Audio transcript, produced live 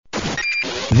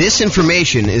This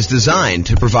information is designed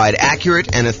to provide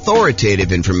accurate and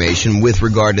authoritative information with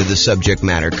regard to the subject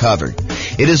matter covered.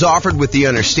 It is offered with the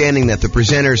understanding that the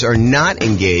presenters are not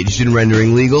engaged in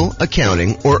rendering legal,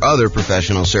 accounting, or other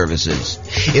professional services.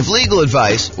 If legal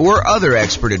advice or other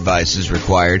expert advice is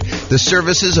required, the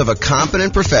services of a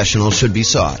competent professional should be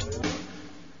sought.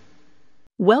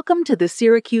 Welcome to the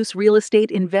Syracuse Real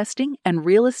Estate Investing and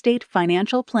Real Estate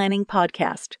Financial Planning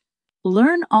Podcast.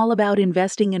 Learn all about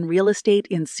investing in real estate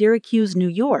in Syracuse, New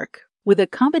York, with a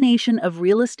combination of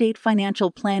real estate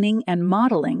financial planning and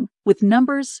modeling with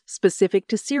numbers specific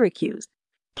to Syracuse,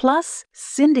 plus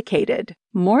syndicated,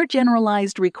 more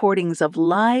generalized recordings of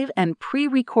live and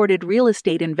pre-recorded real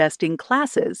estate investing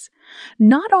classes,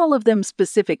 not all of them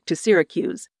specific to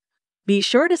Syracuse. Be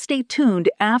sure to stay tuned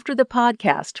after the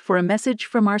podcast for a message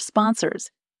from our sponsors.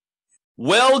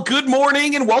 Well, good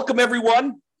morning and welcome,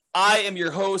 everyone. I am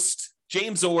your host,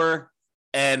 James Orr,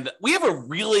 and we have a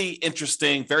really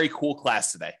interesting, very cool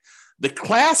class today. The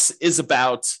class is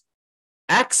about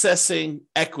accessing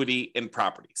equity in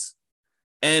properties.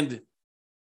 And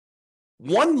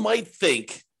one might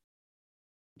think,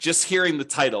 just hearing the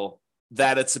title,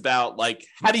 that it's about like,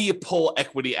 how do you pull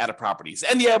equity out of properties?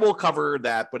 And yeah, we'll cover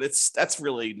that, but that's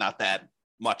really not that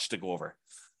much to go over.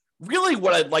 Really,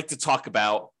 what I'd like to talk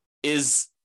about is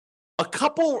a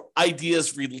couple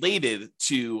ideas related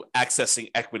to accessing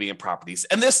equity in properties.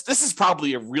 And this is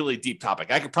probably a really deep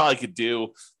topic. I could do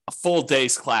a full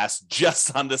day's class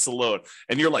just on this alone.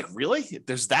 And you're like, really?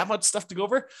 There's that much stuff to go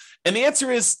over? And the answer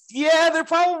is, yeah, there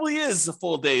probably is a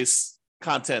full day's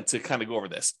content to kind of go over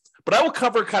this. But I will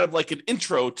cover kind of like an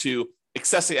intro to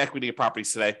accessing equity in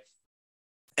properties today.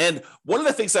 And one of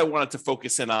the things I wanted to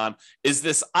focus in on is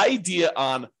this idea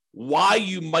on why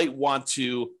you might want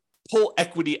to pull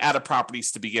equity out of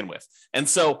properties to begin with. And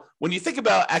so when you think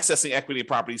about accessing equity in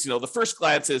properties, the first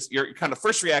glance is your kind of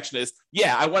first reaction is,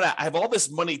 yeah, I have all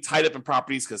this money tied up in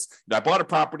properties because I bought a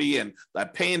property and I'm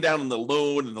paying down on the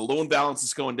loan and the loan balance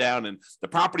is going down and the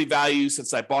property value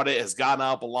since I bought it has gone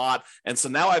up a lot. And so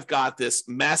now I've got this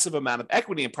massive amount of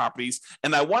equity in properties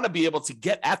and I want to be able to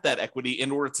get at that equity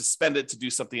in order to spend it to do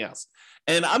something else.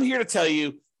 And I'm here to tell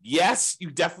you, yes,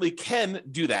 you definitely can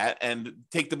do that and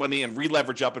take the money and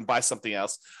re-leverage up and buy something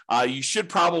else. You should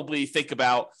probably think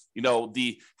about,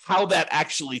 how that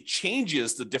actually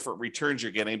changes the different returns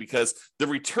you're getting, because the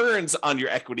returns on your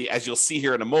equity, as you'll see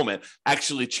here in a moment,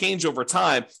 actually change over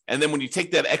time. And then when you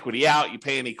take that equity out, you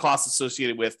pay any costs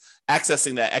associated with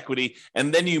accessing that equity,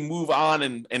 and then you move on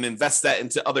and invest that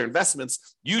into other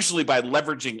investments, usually by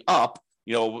leveraging up,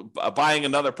 buying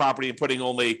another property and putting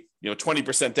only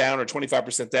 20% down or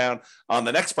 25% down on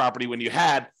the next property when you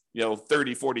had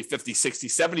 30, 40, 50, 60,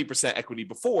 70% equity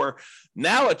before.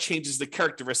 Now it changes the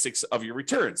characteristics of your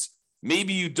returns.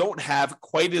 Maybe you don't have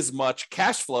quite as much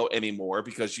cash flow anymore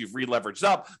because you've re-leveraged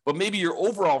up, but maybe your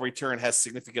overall return has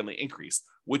significantly increased,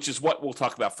 which is what we'll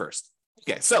talk about first.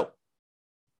 Okay, so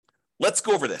let's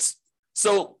go over this.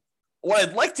 So what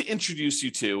I'd like to introduce you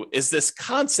to is this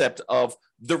concept of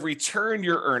the return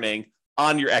you're earning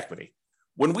on your equity.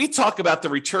 When we talk about the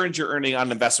returns you're earning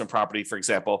on investment property, for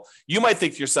example, you might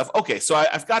think to yourself, okay, so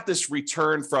I've got this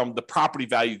return from the property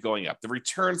value going up, the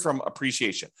return from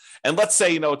appreciation. And let's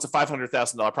say, it's a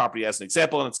 $500,000 property as an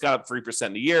example, and it's got up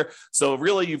 3% a year. So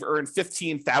really you've earned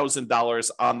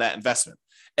 $15,000 on that investment.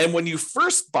 And when you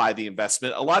first buy the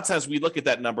investment, a lot of times we look at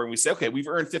that number and we say, okay, we've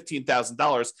earned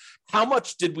 $15,000. How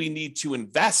much did we need to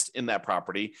invest in that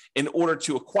property in order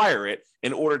to acquire it,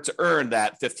 in order to earn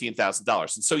that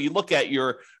 $15,000? And so you look at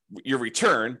your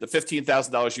return, the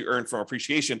 $15,000 you earned from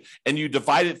appreciation, and you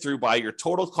divide it through by your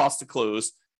total cost to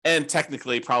close, and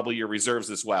technically probably your reserves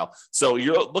as well. So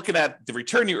you're looking at the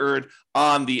return you earned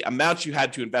on the amount you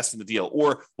had to invest in the deal,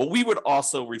 or what we would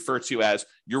also refer to as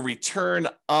your return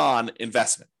on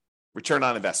investment. Return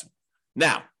on investment.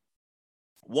 Now,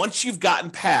 once you've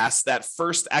gotten past that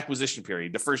first acquisition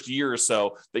period, the first year or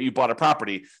so that you bought a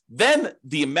property, then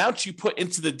the amount you put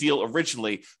into the deal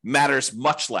originally matters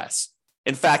much less.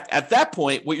 In fact, at that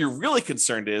point, what you're really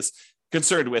concerned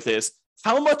with is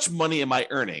how much money am I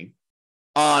earning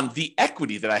on the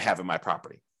equity that I have in my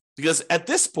property? Because at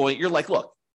this point, you're like,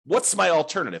 look, what's my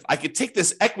alternative? I could take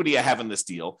this equity I have in this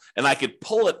deal and I could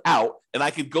pull it out and I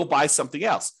could go buy something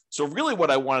else. So really what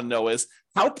I want to know is,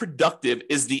 how productive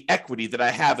is the equity that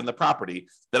I have in the property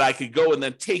that I could go and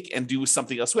then take and do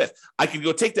something else with? I could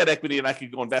go take that equity and I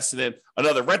could go invest it in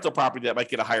another rental property that might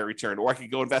get a higher return, or I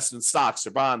could go invest in stocks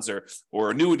or bonds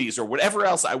or annuities or whatever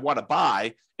else I want to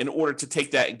buy in order to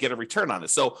take that and get a return on it.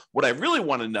 So what I really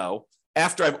want to know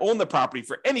after I've owned the property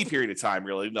for any period of time,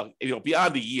 really,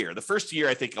 beyond a year. The first year,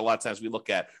 I think a lot of times we look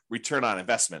at return on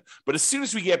investment. But as soon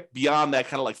as we get beyond that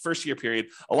kind of like first year period,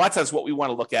 a lot of times what we want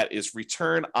to look at is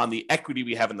return on the equity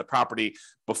we have in the property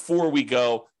before we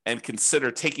go and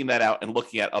consider taking that out and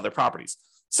looking at other properties.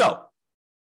 So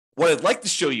what I'd like to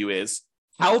show you is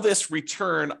how this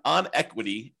return on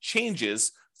equity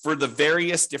changes for the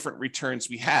various different returns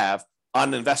we have on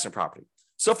an investment property.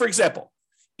 So for example,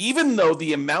 even though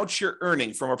the amount you're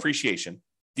earning from appreciation,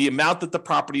 the amount that the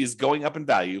property is going up in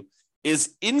value,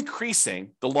 is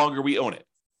increasing the longer we own it.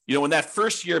 In that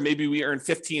first year, maybe we earned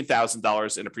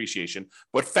 $15,000 in appreciation,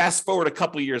 but fast forward a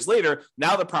couple of years later,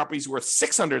 now the property's worth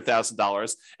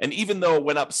 $600,000. And even though it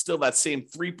went up still that same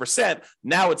 3%,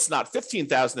 now it's not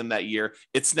 $15,000 in that year,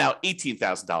 it's now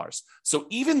 $18,000. So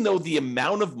even though the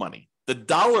amount of money, the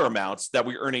dollar amounts that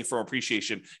we're earning from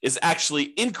appreciation is actually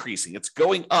increasing. It's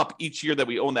going up each year that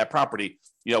we own that property,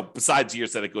 besides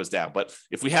years that it goes down. But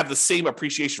if we have the same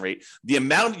appreciation rate, the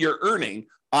amount you're earning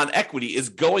on equity is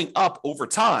going up over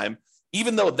time,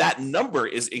 even though that number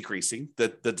is increasing,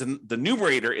 the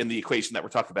numerator in the equation that we're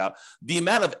talking about, the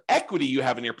amount of equity you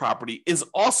have in your property is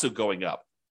also going up.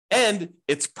 And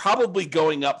it's probably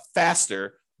going up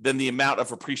faster than the amount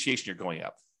of appreciation you're going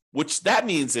up, which that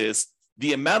means is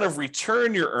the amount of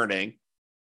return you're earning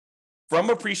from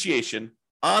appreciation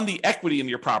on the equity in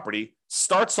your property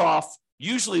starts off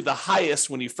usually the highest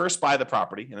when you first buy the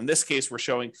property. And in this case, we're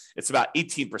showing it's about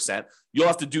 18%. You'll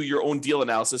have to do your own deal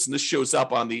analysis. And this shows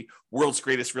up on the world's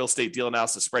greatest real estate deal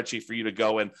analysis spreadsheet for you to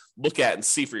go and look at and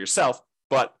see for yourself.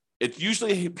 But it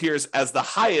usually appears as the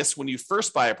highest when you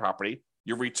first buy a property,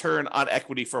 your return on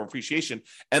equity from appreciation,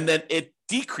 and then it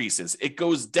decreases. It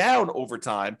goes down over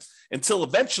time until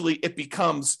eventually it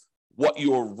becomes what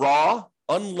your raw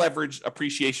unleveraged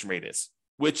appreciation rate is,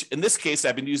 which in this case,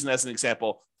 I've been using as an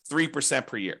example, 3%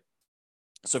 per year.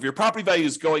 So if your property value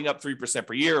is going up 3%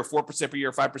 per year or 4% per year,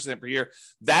 or 5% per year,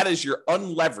 that is your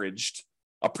unleveraged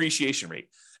appreciation rate.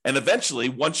 And eventually,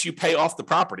 once you pay off the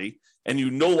property and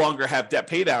you no longer have debt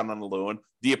pay down on the loan,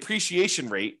 the appreciation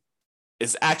rate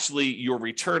is actually your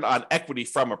return on equity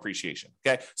from appreciation.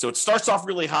 Okay. So it starts off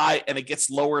really high and it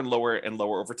gets lower and lower and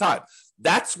lower over time.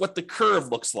 That's what the curve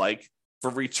looks like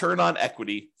for return on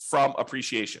equity from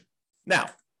appreciation. Now,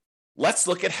 let's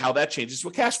look at how that changes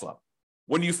with cash flow.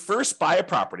 When you first buy a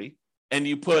property and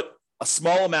you put a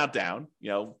small amount down,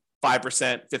 5%,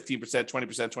 15%, 20%,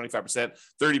 25%,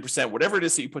 30%, whatever it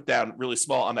is that you put down really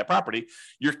small on that property,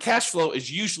 your cash flow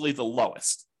is usually the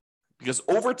lowest because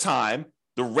over time,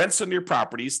 the rents on your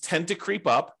properties tend to creep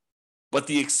up, but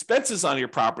the expenses on your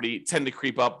property tend to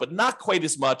creep up, but not quite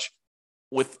as much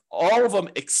with all of them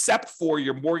except for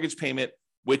your mortgage payment,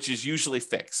 which is usually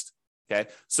fixed. Okay.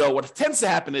 So what tends to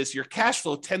happen is your cash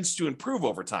flow tends to improve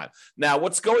over time. Now,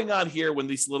 what's going on here when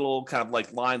these little kind of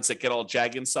like lines that get all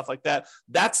jagged and stuff like that,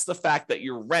 that's the fact that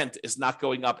your rent is not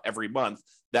going up every month,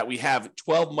 that we have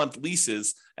 12-month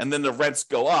leases and then the rents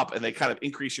go up and they kind of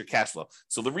increase your cash flow.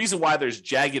 So the reason why there's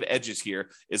jagged edges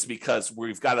here is because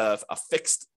we've got a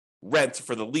fixed rent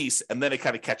for the lease and then it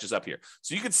kind of catches up here.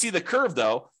 So you can see the curve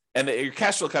though, and your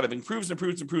cash flow kind of improves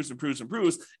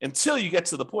until you get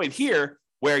to the point here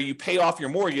where you pay off your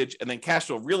mortgage and then cash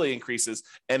flow really increases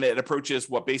and it approaches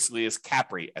what basically is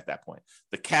cap rate at that point.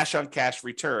 The cash on cash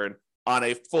return on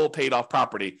a full paid off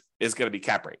property is going to be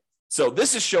cap rate. So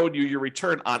this is showing you your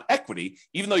return on equity.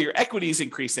 Even though your equity is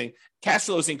increasing, cash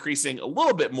flow is increasing a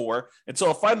little bit more until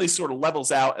it finally sort of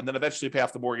levels out and then eventually pay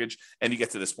off the mortgage and you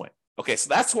get to this point. Okay, so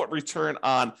that's what return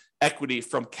on equity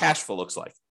from cash flow looks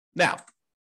like. Now,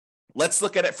 let's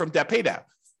look at it from debt pay down.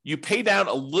 You pay down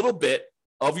a little bit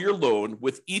of your loan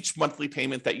with each monthly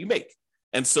payment that you make.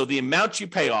 And so the amount you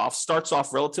pay off starts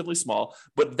off relatively small,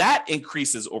 but that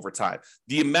increases over time.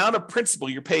 The amount of principal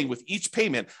you're paying with each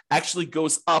payment actually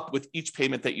goes up with each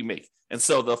payment that you make. And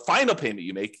so the final payment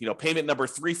you make, payment number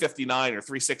 359 or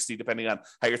 360, depending on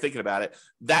how you're thinking about it,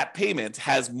 that payment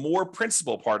has more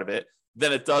principal part of it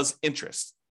than it does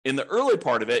interest. In the early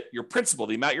part of it, your principal,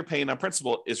 the amount you're paying on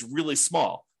principal is really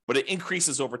small, but it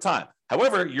increases over time.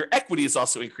 However, your equity is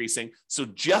also increasing. So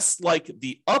just like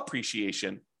the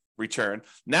appreciation return,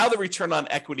 now the return on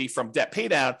equity from debt pay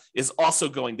down is also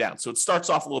going down. So it starts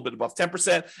off a little bit above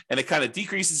 10% and it kind of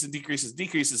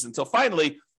decreases until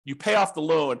finally you pay off the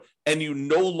loan and you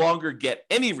no longer get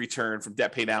any return from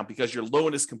debt pay down because your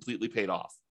loan is completely paid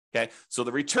off. Okay. So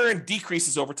the return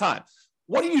decreases over time.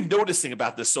 What are you noticing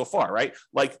about this so far, right?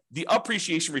 Like the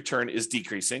appreciation return is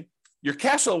decreasing. Your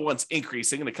cash flow one's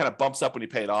increasing and it kind of bumps up when you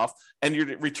pay it off. And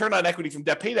your return on equity from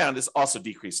debt pay down is also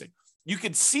decreasing. You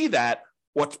can see that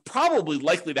what's probably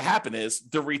likely to happen is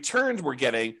the returns we're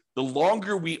getting, the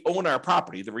longer we own our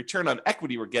property, the return on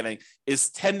equity we're getting is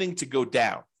tending to go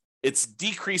down. It's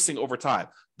decreasing over time.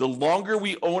 The longer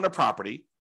we own a property,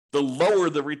 the lower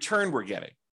the return we're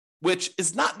getting, which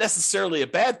is not necessarily a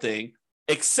bad thing,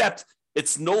 except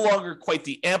it's no longer quite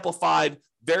the amplified,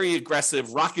 very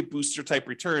aggressive rocket booster type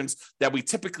returns that we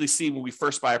typically see when we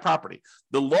first buy a property.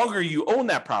 The longer you own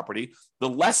that property, the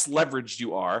less leveraged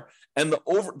you are, and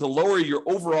the lower your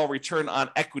overall return on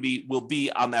equity will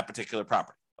be on that particular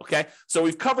property. Okay, so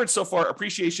we've covered so far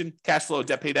appreciation, cash flow,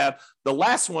 debt pay down. The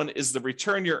last one is the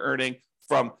return you're earning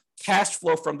from cash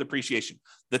flow from depreciation,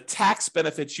 the tax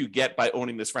benefits you get by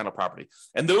owning this rental property.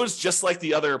 And those, just like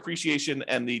the other appreciation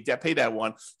and the debt pay down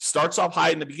one, starts off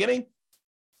high in the beginning,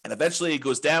 and eventually it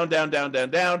goes down,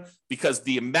 because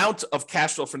the amount of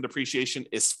cash flow from depreciation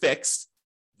is fixed.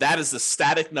 That is a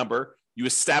static number. You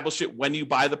establish it when you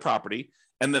buy the property,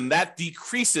 and then that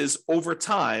decreases over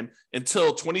time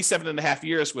until 27 and a half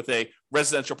years with a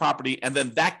residential property, and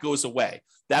then that goes away.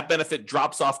 That benefit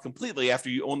drops off completely after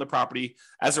you own the property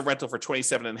as a rental for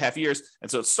 27 and a half years.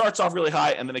 And so it starts off really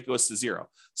high, and then it goes to zero.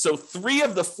 So 3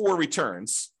 of the 4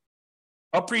 returns,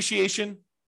 appreciation,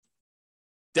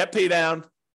 debt pay down,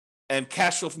 and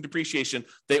cash flow from depreciation,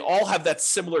 they all have that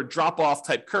similar drop-off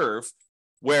type curve,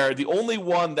 where the only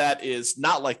one that is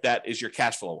not like that is your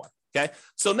cash flow one. Okay,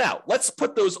 so now let's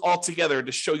put those all together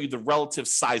to show you the relative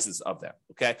sizes of them.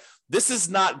 Okay, this is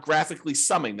not graphically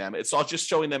summing them, it's all just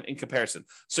showing them in comparison.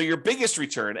 So your biggest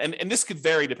return, and this could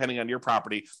vary depending on your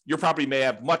property may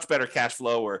have much better cash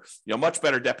flow, or much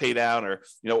better debt pay down, or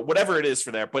whatever it is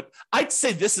for there. But I'd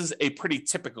say this is a pretty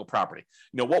typical property,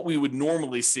 what we would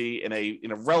normally see in a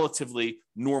relatively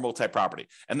normal type property.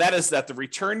 And that is that the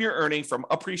return you're earning from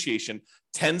appreciation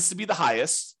tends to be the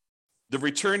highest. The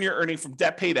return you're earning from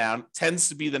debt pay down tends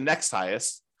to be the next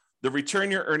highest. The return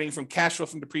you're earning from cash flow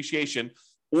from depreciation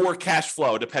or cash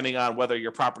flow, depending on whether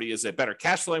your property is a better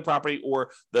cash flowing property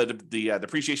or the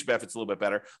depreciation benefit's a little bit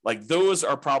better. Like, those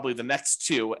are probably the next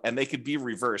 2, and they could be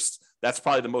reversed. That's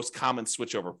probably the most common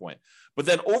switchover point. But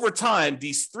then over time,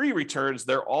 these 3 returns,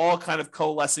 they're all kind of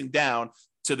coalescing down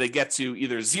till they get to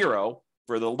either zero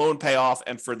for the loan payoff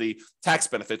and for the tax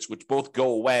benefits, which both go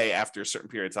away after a certain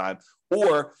period of time,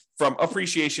 or from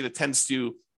appreciation, it tends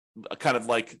to kind of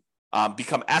like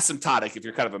become asymptotic. If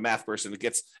you're kind of a math person, it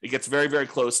gets very, very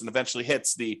close and eventually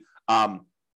hits the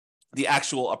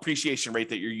actual appreciation rate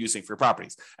that you're using for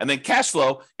properties. And then cash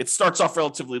flow, it starts off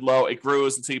relatively low, it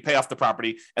grows until you pay off the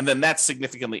property, and then that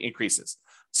significantly increases.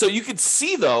 So you can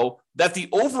see, though, that the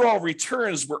overall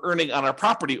returns we're earning on our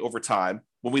property over time,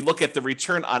 when we look at the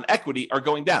return on equity, are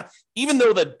going down, even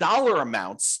though the dollar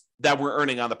amounts that we're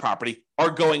earning on the property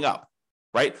are going up,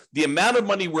 right? The amount of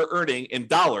money we're earning in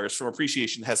dollars from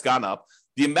appreciation has gone up.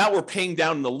 The amount we're paying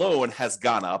down in the loan has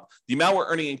gone up. The amount we're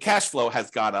earning in cash flow has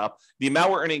gone up. The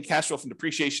amount we're earning in cash flow from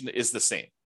depreciation is the same.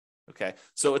 Okay,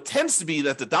 so it tends to be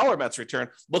that the dollar amounts return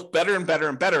look better and better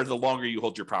and better the longer you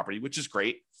hold your property, which is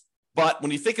great. But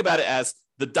when you think about it as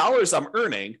the dollars I'm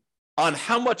earning on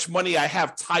how much money I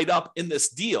have tied up in this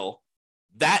deal,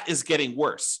 that is getting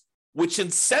worse, which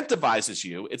incentivizes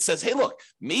you. It says, hey, look,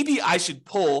 maybe I should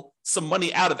pull some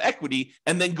money out of equity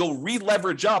and then go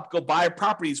re-leverage up, go buy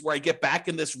properties where I get back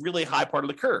in this really high part of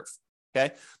the curve.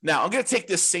 Okay, now I'm going to take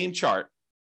this same chart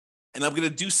and I'm going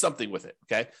to do something with it.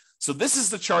 Okay, so this is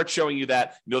the chart showing you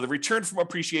that, the return from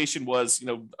appreciation was,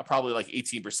 probably like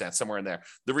 18%, somewhere in there.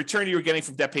 The return you were getting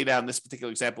from debt pay down in this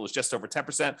particular example is just over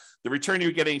 10%. The return you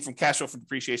were getting from cash flow from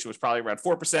depreciation was probably around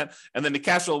 4%. And then the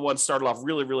cash flow one started off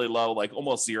really, really low, like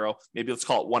almost zero. Maybe let's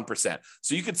call it 1%.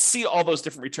 So you could see all those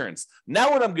different returns. Now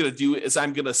what I'm going to do is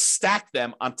I'm going to stack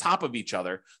them on top of each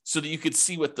other so that you could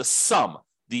see what the sum,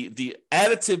 the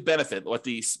additive benefit, what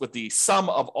the sum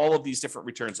of all of these different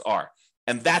returns are.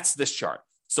 And that's this chart.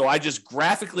 So I just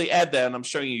graphically add that, and I'm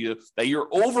showing you that your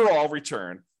overall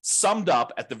return summed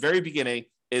up at the very beginning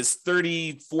is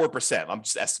 34%. I'm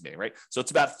just estimating, right? So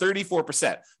it's about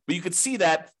 34%. But you could see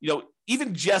that,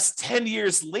 even just 10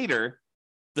 years later,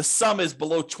 the sum is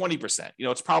below 20%.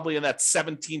 It's probably in that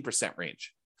 17%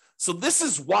 range. So this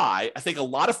is why I think a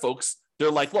lot of folks,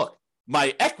 they're like, look,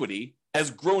 my equity has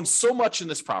grown so much in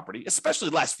this property, especially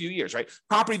the last few years, right?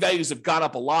 Property values have gone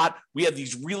up a lot. We have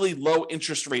these really low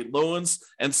interest rate loans.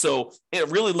 And so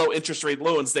really low interest rate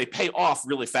loans, they pay off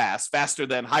really fast, faster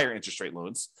than higher interest rate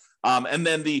loans. And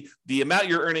then the amount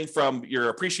you're earning from your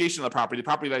appreciation of the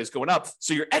property value is going up.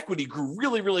 So your equity grew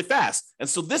really, really fast. And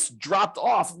so this dropped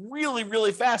off really,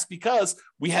 really fast because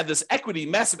we had this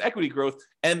massive equity growth.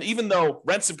 And even though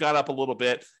rents have gone up a little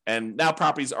bit and now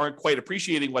properties aren't quite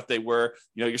appreciating what they were,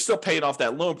 you're still paying off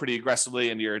that loan pretty aggressively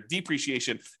and your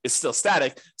depreciation is still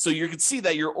static. So you can see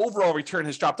that your overall return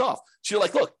has dropped off. So you're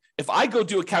like, look, if I go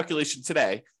do a calculation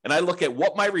today and I look at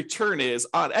what my return is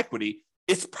on equity,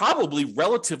 it's probably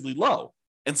relatively low.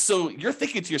 And so you're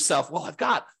thinking to yourself, well, I've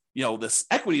got, this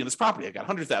equity in this property. I've got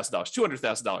 $100,000,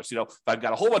 $200,000. If I've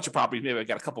got a whole bunch of properties, maybe I've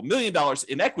got a couple $1 million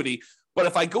in equity. But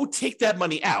if I go take that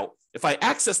money out, if I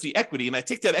access the equity and I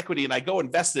take that equity and I go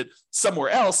invest it somewhere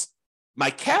else, my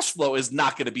cash flow is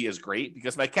not going to be as great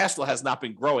because my cash flow has not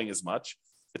been growing as much.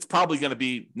 It's probably going to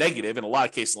be negative in a lot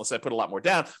of cases unless I put a lot more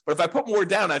down. But if I put more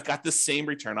down, I've got the same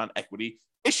return on equity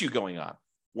issue going on,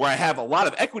 where I have a lot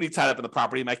of equity tied up in the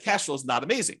property and my cash flow is not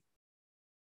amazing.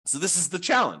 So this is the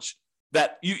challenge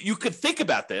that you could think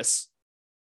about this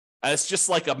as just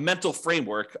like a mental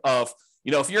framework of,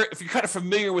 if you're kind of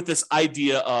familiar with this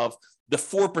idea of the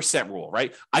 4% rule,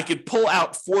 right? I could pull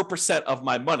out 4% of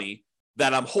my money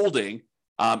that I'm holding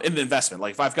in the investment.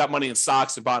 Like if I've got money in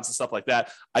stocks and bonds and stuff like that,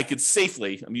 I could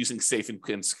safely, I'm using safe in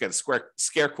kind of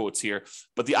scare quotes here,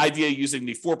 but the idea using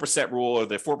the 4% rule or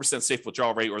the 4% safe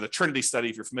withdrawal rate or the Trinity study,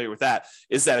 if you're familiar with that,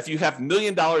 is that if you have $1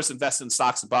 million invested in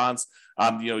stocks and bonds,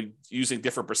 using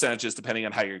different percentages depending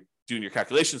on how you're doing your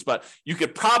calculations, but you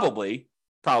could probably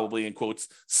in quotes,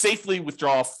 safely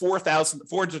withdraw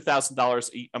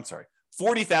 $400,000. I'm sorry.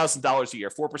 $40,000 a year,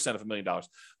 4% of $1 million,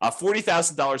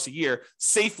 $40,000 a year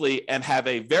safely and have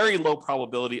a very low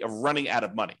probability of running out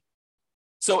of money.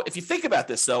 So if you think about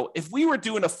this, though, if we were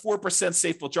doing a 4%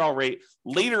 safe withdrawal rate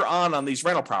later on these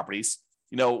rental properties,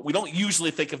 we don't usually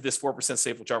think of this 4%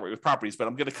 safe withdrawal rate with properties, but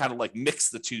I'm going to kind of like mix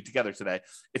the two together today.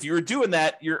 If you were doing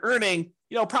that, you're earning,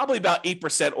 probably about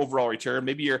 8% overall return.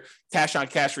 Maybe your cash on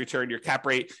cash return, your cap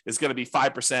rate is going to be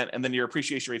 5%, and then your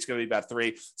appreciation rate is going to be about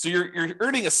 3%. So you're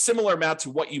earning a similar amount to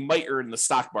what you might earn in the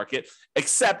stock market,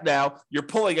 except now you're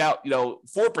pulling out,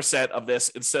 4% of this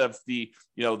instead of the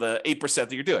 8%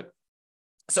 that you're doing.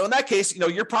 So in that case,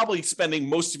 you're probably spending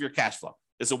most of your cash flow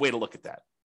is a way to look at that.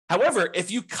 However,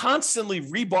 if you constantly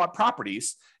rebought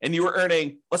properties and you were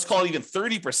earning, let's call it even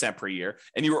 30% per year,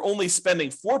 and you were only spending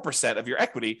 4% of your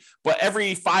equity, but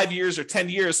every 5 years or 10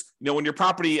 years, when your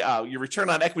property, your return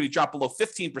on equity dropped below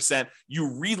 15%,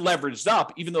 you re-leveraged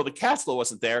up, even though the cash flow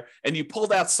wasn't there, and you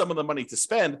pulled out some of the money to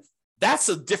spend. That's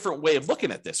a different way of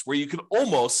looking at this, where you could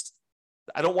almost,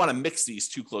 I don't want to mix these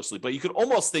too closely, but you could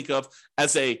almost think of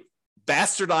as a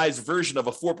bastardized version of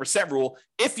a 4% rule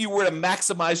if you were to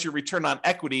maximize your return on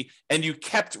equity and you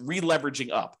kept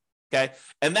re-leveraging up, okay?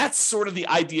 And that's sort of the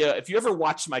idea. If you ever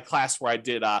watched my class where I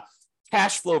did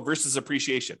cash flow versus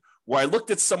appreciation, where I looked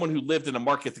at someone who lived in a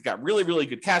market that got really, really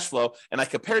good cash flow, and I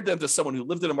compared them to someone who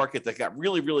lived in a market that got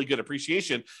really, really good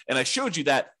appreciation, and I showed you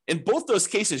that in both those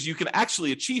cases, you can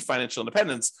actually achieve financial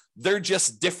independence. They're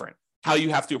just different how you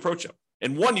have to approach them.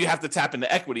 And one, you have to tap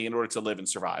into equity in order to live and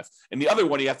survive. And the other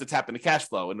one, you have to tap into cash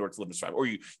flow in order to live and survive. Or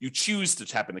you choose to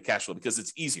tap into cash flow because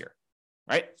it's easier,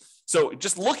 right? So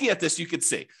just looking at this, you could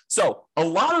see. So a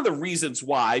lot of the reasons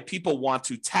why people want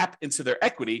to tap into their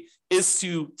equity is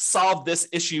to solve this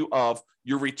issue of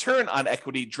your return on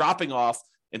equity dropping off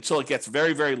until it gets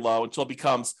very, very low, until it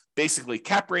becomes basically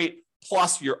cap rate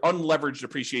plus your unleveraged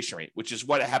depreciation rate, which is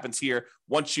what happens here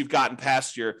once you've gotten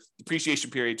past your depreciation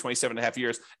period, 27 and a half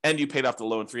years, and you paid off the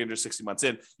loan 360 months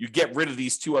in. You get rid of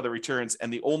these two other returns,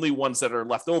 and the only ones that are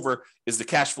left over is the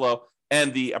cash flow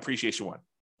and the appreciation one.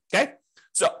 Okay?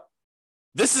 So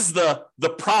this is the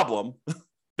problem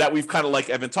that we've kind of like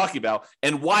I've been talking about,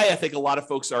 and why I think a lot of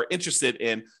folks are interested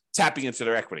in tapping into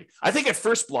their equity. I think at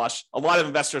first blush, a lot of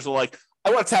investors are like,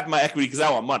 I want to tap my equity because I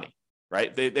want money.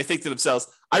 Right? They think to themselves,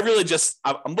 I'm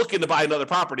looking to buy another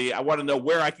property. I want to know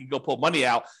where I can go pull money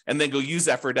out and then go use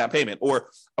that for a down payment. Or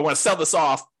I want to sell this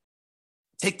off,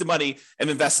 take the money and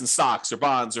invest in stocks or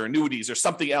bonds or annuities or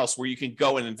something else where you can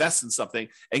go and invest in something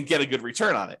and get a good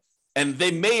return on it. And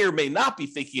they may or may not be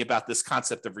thinking about this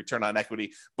concept of return on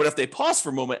equity. But if they pause for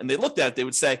a moment and they looked at it, they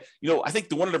would say, I think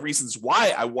one of the reasons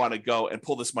why I want to go and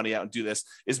pull this money out and do this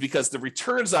is because the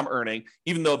returns I'm earning,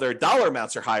 even though their dollar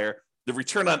amounts are higher, the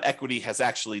return on equity has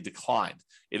actually declined.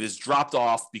 It has dropped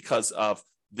off because of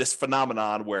this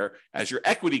phenomenon where as your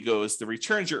equity goes, the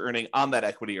returns you're earning on that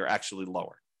equity are actually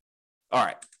lower. All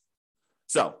right.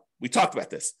 So we talked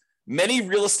about this. Many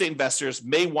real estate investors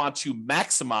may want to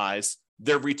maximize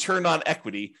their return on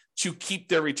equity to keep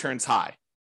their returns high.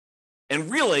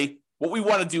 And really, what we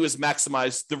want to do is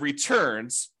maximize the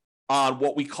returns on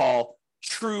what we call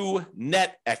true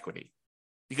net equity.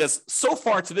 Because so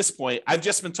far to this point, I've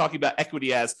just been talking about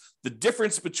equity as the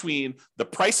difference between the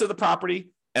price of the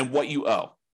property and what you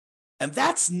owe. And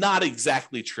that's not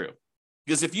exactly true.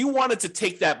 Because if you wanted to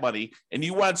take that money and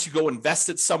you wanted to go invest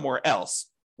it somewhere else,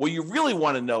 what you really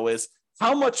want to know is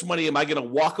how much money am I going to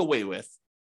walk away with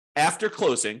after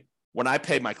closing when I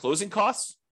pay my closing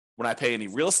costs, when I pay any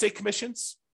real estate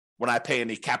commissions, when I pay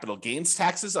any capital gains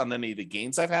taxes on any of the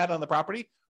gains I've had on the property,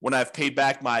 when I've paid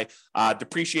back my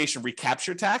depreciation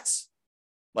recapture tax.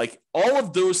 Like all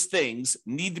of those things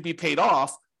need to be paid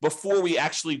off before we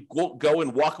actually go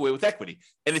and walk away with equity.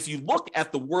 And if you look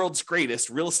at the world's greatest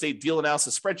real estate deal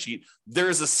analysis spreadsheet, there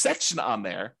is a section on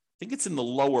there, I think it's in the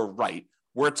lower right,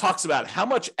 where it talks about how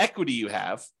much equity you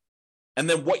have and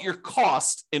then what your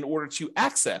cost in order to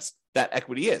access that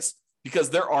equity is.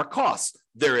 Because there are costs.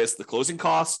 There is the closing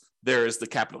costs, there is the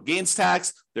capital gains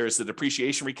tax, there is the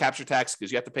depreciation recapture tax,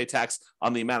 because you have to pay tax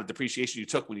on the amount of depreciation you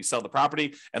took when you sell the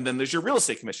property, and then there's your real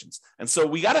estate commissions. And so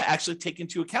we got to actually take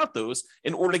into account those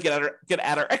in order to get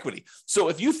at our equity. So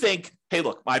if you think, hey,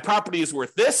 look, my property is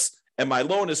worth this and my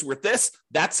loan is worth this,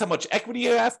 that's how much equity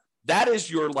you have, that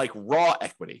is your like raw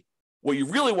equity. What you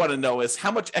really want to know is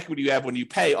how much equity you have when you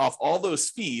pay off all those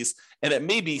fees, and it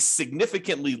may be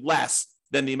significantly less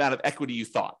than the amount of equity you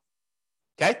thought.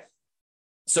 Okay?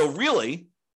 So really,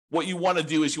 what you want to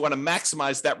do is you want to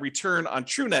maximize that return on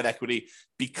true net equity,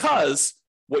 because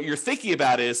what you're thinking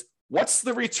about is what's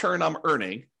the return I'm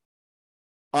earning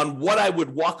on what I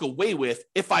would walk away with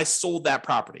if I sold that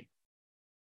property?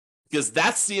 Because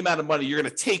that's the amount of money you're going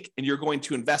to take and you're going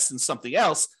to invest in something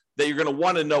else that you're going to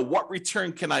want to know what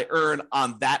return can I earn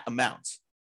on that amount.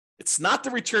 It's not the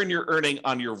return you're earning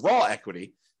on your raw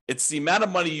equity. It's the amount of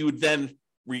money you would then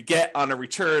get on a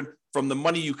return from the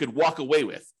money you could walk away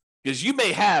with. Because you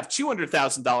may have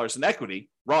 $200,000 in equity,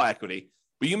 raw equity,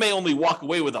 but you may only walk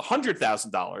away with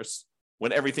 $100,000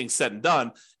 when everything's said and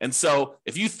done. And so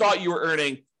if you thought you were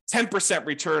earning 10%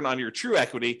 return on your true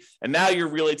equity, and now you're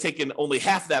really taking only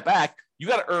half of that back, you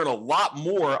got to earn a lot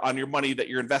more on your money that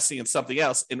you're investing in something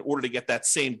else in order to get that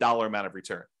same dollar amount of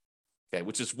return. Okay,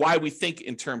 which is why we think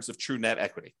in terms of true net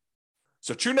equity.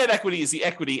 So true net equity is the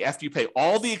equity after you pay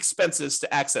all the expenses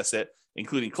to access it,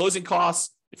 including closing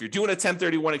costs. If you're doing a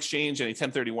 1031 exchange, any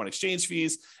 1031 exchange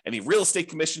fees, any real estate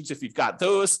commissions, if you've got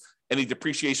those, any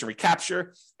depreciation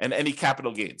recapture, and any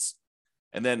capital gains.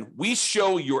 And then we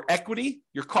show your equity,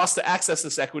 your cost to access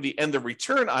this equity, and the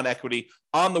return on equity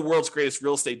on the world's greatest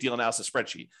real estate deal analysis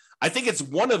spreadsheet. I think it's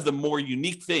one of the more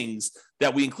unique things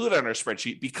that we include on our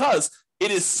spreadsheet because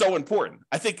it is so important.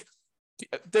 I think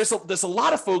there's a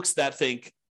lot of folks that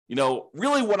think, you know,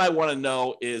 really what I want to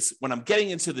know is when I'm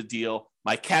getting into the deal,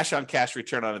 my cash on cash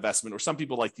return on investment, or some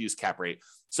people like to use cap rate.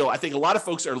 So I think a lot of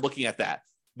folks are looking at that.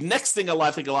 Next thing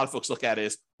I think a lot of folks look at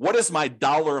is what is my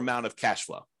dollar amount of cash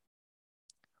flow?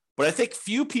 But I think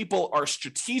few people are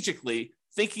strategically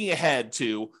thinking ahead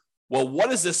to, well, what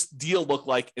does this deal look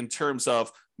like in terms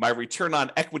of my return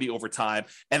on equity over time?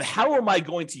 And how am I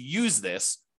going to use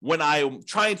this when I'm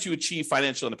trying to achieve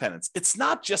financial independence? It's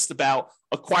not just about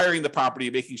acquiring the property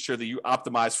and making sure that you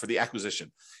optimize for the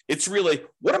acquisition. It's really,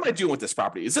 what am I doing with this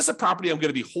property? Is this a property I'm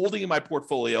going to be holding in my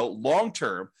portfolio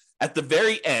long-term at the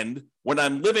very end when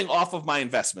I'm living off of my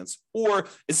investments? Or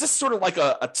is this sort of like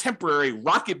a temporary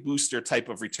rocket booster type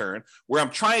of return where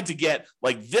I'm trying to get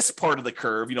like this part of the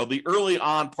curve, you know, the early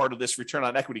on part of this return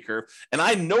on equity curve. And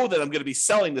I know that I'm going to be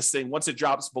selling this thing once it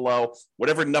drops below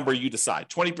whatever number you decide,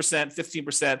 20%,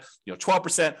 15%,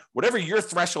 12%, whatever your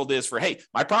threshold is for, hey,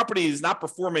 my property is not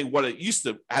performing what it used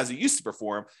to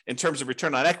perform in terms of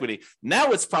return on equity.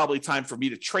 Now it's probably time for me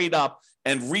to trade up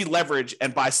and re-leverage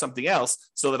and buy something else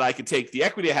so that I can take the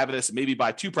equity I have in this and maybe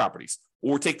buy 2 properties,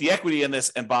 or take the equity in this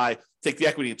and take the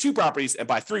equity in 2 properties and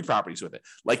buy 3 properties with it.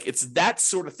 Like, it's that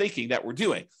sort of thinking that we're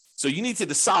doing. So you need to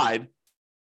decide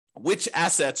which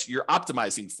assets you're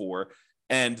optimizing for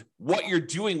and what you're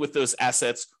doing with those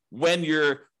assets when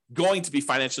you're going to be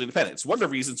financially independent. It's one of the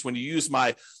reasons when you use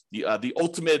the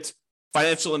ultimate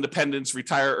financial independence,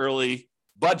 retire early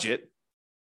budget,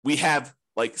 we have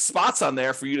like spots on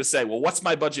there for you to say, well, what's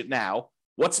my budget now?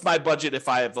 What's my budget if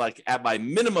I have like at my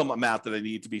minimum amount that I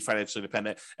need to be financially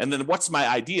independent? And then what's my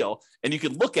ideal? And you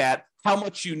can look at how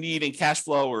much you need in cash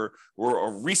flow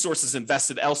or resources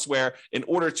invested elsewhere in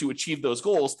order to achieve those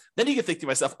goals. Then you can think to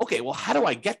myself, okay, well, how do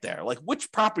I get there? Like,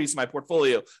 which properties in my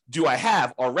portfolio do I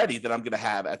have already that I'm going to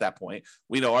have at that point?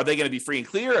 Are they going to be free and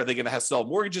clear? Are they going to have sell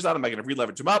mortgages on them? Am I going to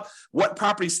re-leverage them up? What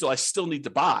properties do I still need to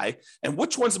buy? And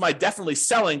which ones am I definitely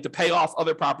selling to pay off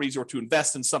other properties or to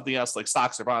invest in something else like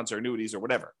stocks or bonds or annuities or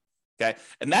whatever? Okay.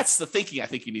 And that's the thinking I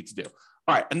think you need to do.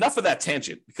 All right. Enough of that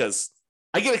tangent, because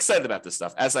I get excited about this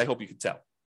stuff, as I hope you can tell.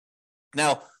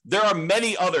 Now, there are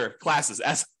many other classes,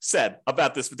 as said,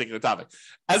 about this particular topic.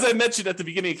 As I mentioned at the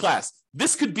beginning of class,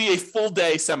 this could be a full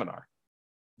day seminar.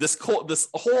 This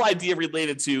whole idea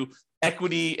related to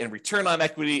equity and return on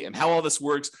equity and how all this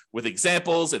works with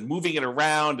examples and moving it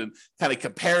around and kind of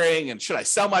comparing, and should I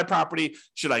sell my property?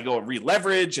 Should I go and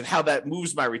re-leverage, and how that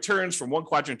moves my returns from one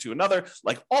quadrant to another?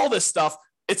 Like all this stuff,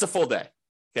 it's a full day.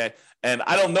 Okay. And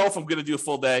I don't know if I'm going to do a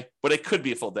full day, but it could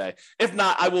be a full day. If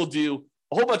not, I will do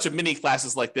a whole bunch of mini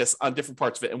classes like this on different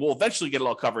parts of it, and we'll eventually get it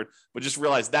all covered, but just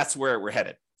realize that's where we're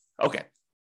headed. Okay.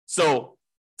 So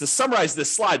to summarize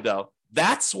this slide though,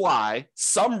 that's why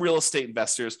some real estate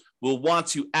investors will want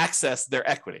to access their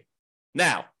equity.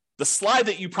 Now, the slide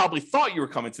that you probably thought you were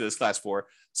coming to this class for.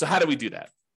 So how do we do that?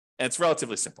 And it's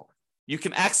relatively simple. You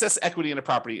can access equity in a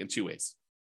property in two ways.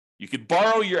 You could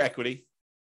borrow your equity,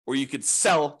 or you could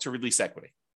sell to release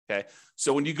equity. Okay.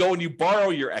 So when you go and you borrow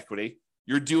your equity,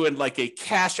 you're doing like a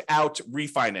cash out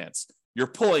refinance. You're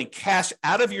pulling cash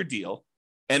out of your deal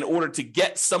in order to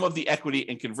get some of the equity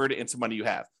and convert it into money you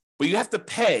have. But you have to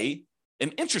pay an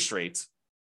interest rate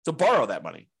to borrow that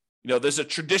money. You know, there's a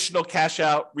traditional cash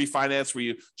out refinance where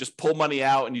you just pull money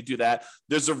out and you do that.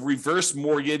 There's a reverse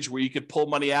mortgage where you could pull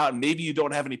money out and maybe you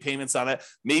don't have any payments on it.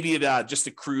 Maybe it just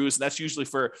accrues. And that's usually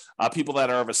for people that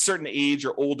are of a certain age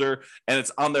or older, and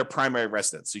it's on their primary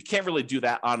residence. So you can't really do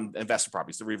that on investment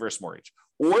properties, the reverse mortgage.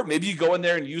 Or maybe you go in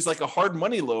there and use like a hard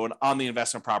money loan on the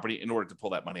investment property in order to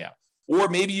pull that money out. Or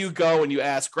maybe you go and you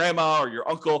ask grandma or your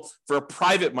uncle for a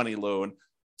private money loan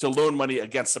to loan money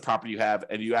against the property you have,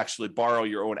 and you actually borrow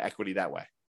your own equity that way.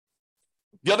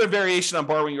 The other variation on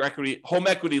borrowing your equity, home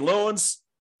equity loans,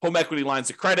 home equity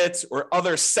lines of credit, or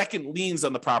other second liens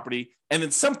on the property. And in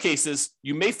some cases,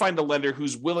 you may find a lender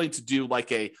who's willing to do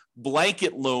like a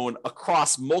blanket loan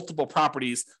across multiple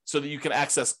properties so that you can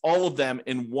access all of them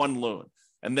in one loan.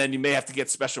 And then you may have to get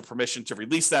special permission to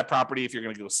release that property if you're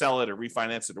going to go sell it or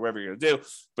refinance it or whatever you're going to do.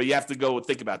 But you have to go and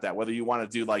think about that, whether you want to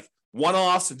do like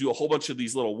one-offs and do a whole bunch of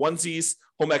these little onesies,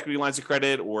 home equity lines of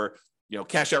credit, or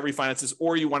cash out refinances,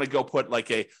 or you want to go put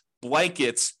like a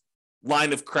blanket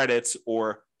line of credit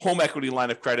or home equity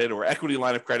line of credit or equity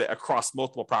line of credit across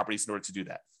multiple properties in order to do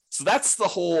that. So that's the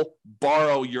whole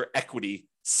borrow your equity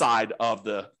side of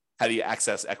the how do you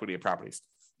access equity in properties.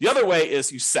 The other way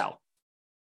is you sell.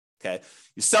 Okay,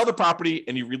 you sell the property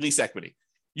and you release equity.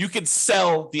 You can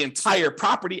sell the entire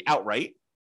property outright,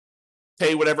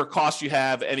 pay whatever cost you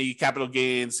have, any capital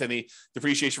gains, any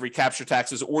depreciation, recapture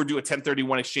taxes, or do a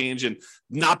 1031 exchange and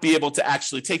not be able to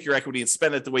actually take your equity and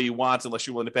spend it the way you want unless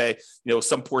you're willing to pay,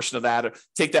 some portion of that, or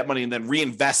take that money and then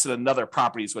reinvest in another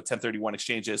property is what 1031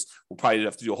 exchange is. We'll probably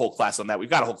have to do a whole class on that. We've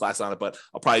got a whole class on it, but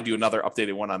I'll probably do another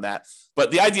updated one on that.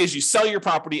 But the idea is you sell your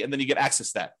property and then you get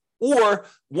access to that. Or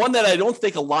one that I don't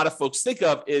think a lot of folks think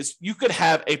of is you could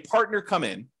have a partner come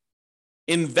in,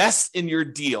 invest in your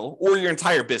deal or your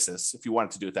entire business if you wanted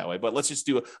to do it that way. But let's just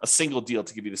do a single deal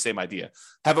to give you the same idea.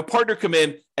 Have a partner come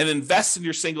in and invest in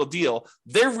your single deal.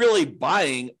 They're really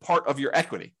buying part of your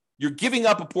equity. You're giving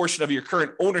up a portion of your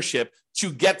current ownership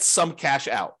to get some cash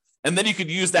out. And then you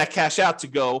could use that cash out to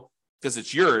go, because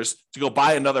it's yours, to go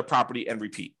buy another property and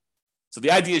repeat. So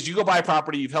the idea is you go buy a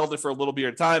property, you've held it for a little bit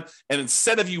of time, and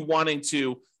instead of you wanting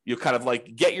to, kind of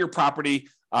like get your property,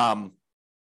 I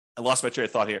lost my train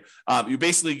of thought here. You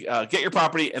basically get your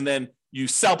property and then you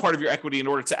sell part of your equity in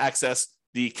order to access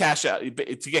the cash out,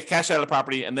 to get cash out of the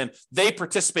property, and then they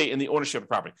participate in the ownership of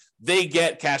the property. They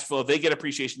get cash flow, they get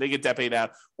appreciation, they get debt paid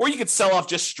out, or you could sell off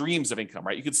just streams of income,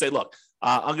 right? You could say, look,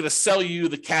 I'm going to sell you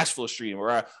the cash flow stream,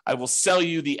 or I will sell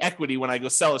you the equity when I go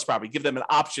sell this property, give them an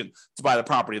option to buy the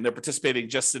property, and they're participating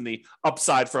just in the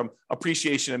upside from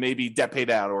appreciation and maybe debt paid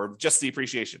out or just the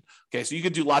appreciation. Okay, so you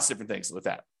could do lots of different things with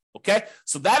that. Okay,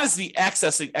 so that is the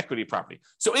accessing equity property.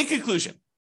 So in conclusion,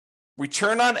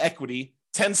 return on equity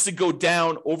tends to go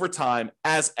down over time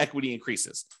as equity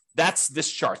increases. That's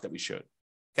this chart that we showed.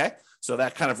 Okay, so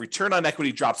that kind of return on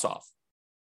equity drops off.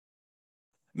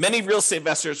 Many real estate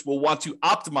investors will want to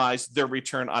optimize their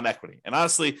return on equity. And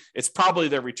honestly, it's probably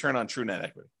their return on true net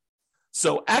equity.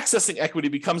 So accessing equity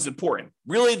becomes important.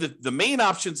 Really, the main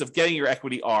options of getting your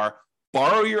equity are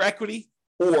borrow your equity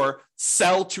or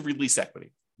sell to release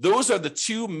equity. Those are the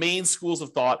two main schools of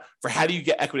thought for how do you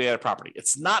get equity out of property.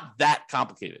 It's not that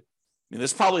complicated. I mean,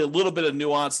 there's probably a little bit of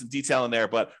nuance and detail in there,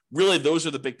 but really those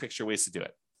are the big picture ways to do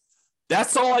it.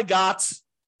 That's all I got.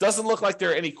 Doesn't look like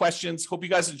there are any questions. Hope you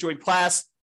guys enjoyed class.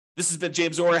 This has been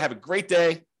James Orr. Have a great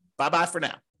day. Bye-bye for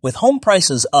now. With home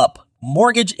prices up,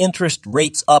 mortgage interest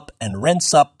rates up, and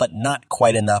rents up, but not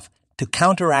quite enough to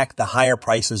counteract the higher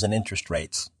prices and interest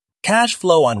rates. Cash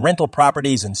flow on rental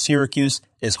properties in Syracuse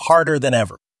is harder than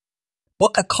ever.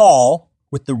 Book a call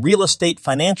with the Real Estate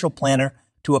Financial Planner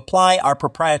to apply our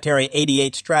proprietary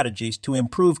 88 strategies to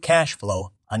improve cash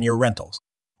flow on your rentals.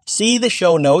 See the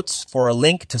show notes for a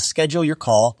link to schedule your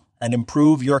call and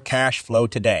improve your cash flow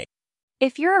today.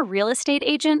 If you're a real estate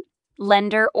agent,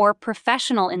 lender, or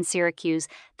professional in Syracuse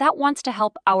that wants to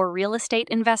help our real estate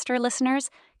investor listeners,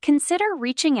 consider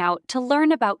reaching out to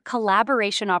learn about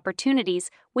collaboration opportunities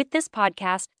with this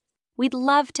podcast. We'd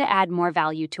love to add more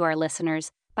value to our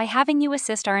listeners by having you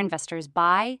assist our investors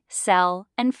buy, sell,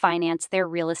 and finance their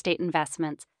real estate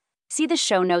investments. See the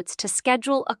show notes to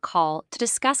schedule a call to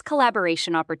discuss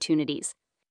collaboration opportunities.